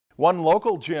One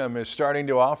local gym is starting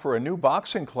to offer a new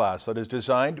boxing class that is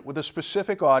designed with a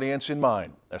specific audience in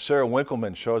mind. Sarah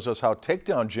Winkleman shows us how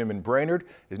Takedown Gym in Brainerd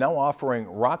is now offering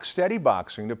rock-steady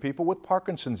boxing to people with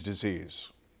Parkinson's disease.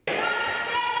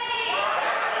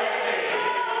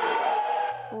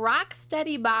 Rock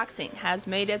Steady Boxing has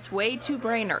made its way to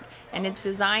Brainerd, and it's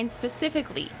designed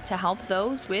specifically to help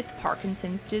those with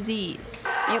Parkinson's disease.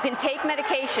 You can take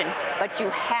medication, but you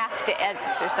have to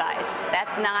exercise.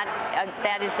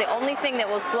 That is the only thing that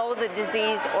will slow the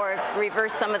disease or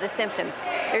reverse some of the symptoms.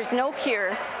 There's no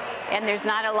cure, and there's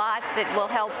not a lot that will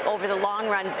help over the long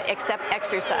run except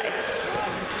exercise.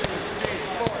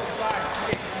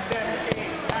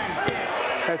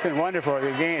 That's been wonderful.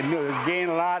 You gain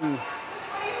a lot and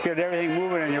get everything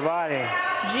moving in your body.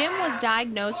 Jim was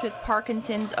diagnosed with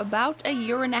Parkinson's about a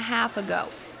year and a half ago,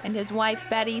 and his wife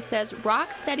Betty says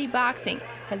Rock Steady Boxing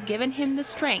has given him the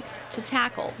strength to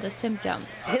tackle the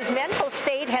symptoms. His mental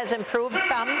state has improved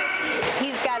some.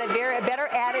 He's got a better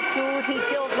attitude. He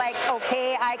feels like,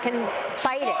 okay, I can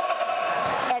fight it.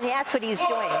 And that's what he's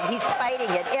doing. He's fighting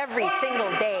it every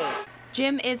single day.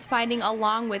 Jim is fighting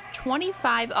along with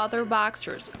 25 other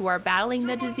boxers who are battling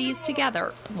the disease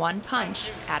together, one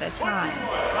punch at a time.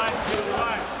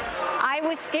 I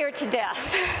was scared to death.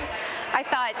 I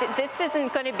thought this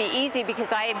isn't going to be easy because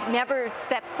I've never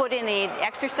stepped foot in an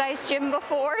exercise gym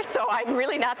before, so I'm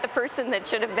really not the person that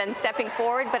should have been stepping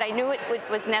forward, but I knew it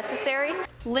was necessary.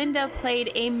 Linda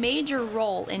played a major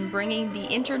role in bringing the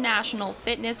international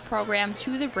fitness program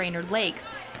to the Brainerd Lakes,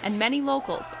 and many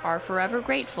locals are forever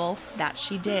grateful that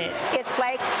she did. It's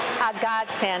like a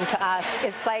godsend to us.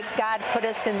 It's like God put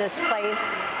us in this place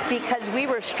because we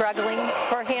were struggling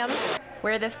for him.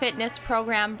 Where the fitness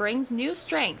program brings new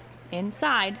strength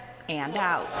inside and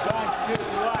out.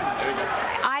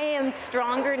 I am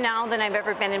stronger now than I've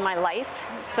ever been in my life.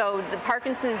 So the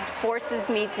Parkinson's forces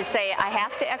me to say I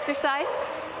have to exercise,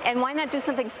 and why not do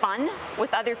something fun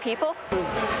with other people?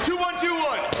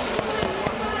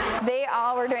 2-1-2-1. They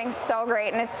all were doing so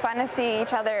great, and it's fun to see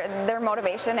each other, their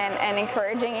motivation and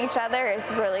encouraging each other is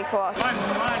really cool. 1, 2, 1.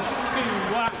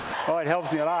 Oh, it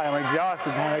helps me a lot. I'm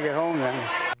exhausted when I get home then.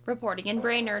 Reporting in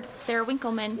Brainerd, Sarah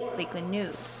Winkleman, Lakeland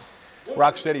News.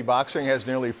 Rock Steady Boxing has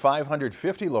nearly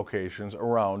 550 locations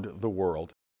around the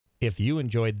world. If you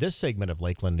enjoyed this segment of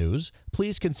Lakeland News,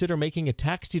 please consider making a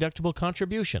tax-deductible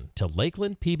contribution to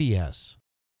Lakeland PBS.